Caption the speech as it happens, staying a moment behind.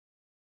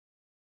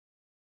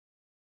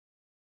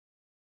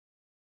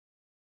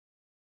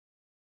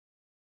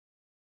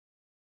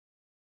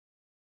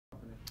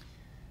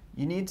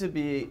You need to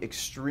be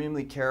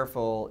extremely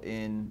careful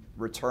in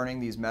returning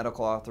these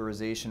medical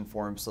authorization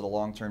forms to the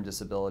long-term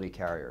disability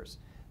carriers.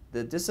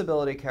 The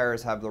disability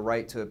carriers have the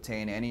right to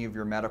obtain any of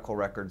your medical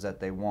records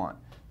that they want.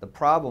 The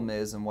problem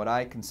is, and what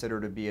I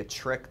consider to be a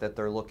trick that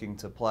they're looking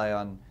to play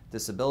on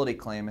disability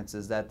claimants,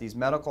 is that these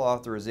medical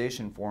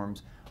authorization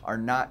forms are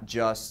not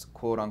just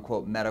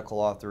quote-unquote medical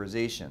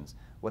authorizations.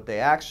 What they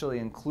actually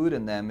include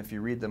in them, if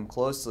you read them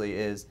closely,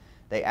 is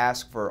they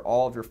ask for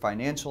all of your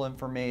financial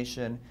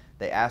information,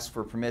 they ask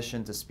for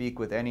permission to speak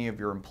with any of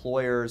your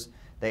employers,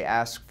 they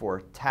ask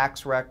for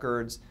tax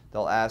records,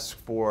 they'll ask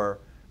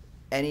for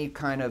any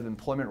kind of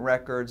employment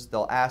records,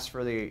 they'll ask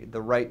for the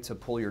right to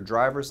pull your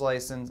driver's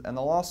license, and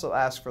they'll also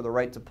ask for the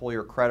right to pull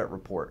your credit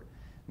report.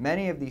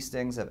 Many of these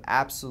things have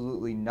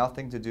absolutely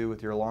nothing to do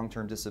with your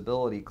long-term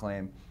disability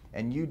claim,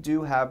 and you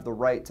do have the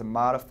right to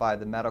modify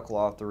the medical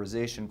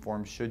authorization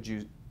form should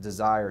you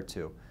desire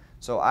to.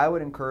 So I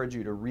would encourage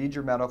you to read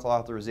your medical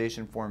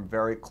authorization form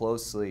very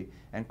closely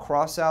and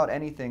cross out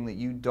anything that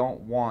you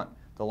don't want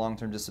the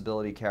long-term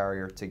disability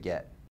carrier to get.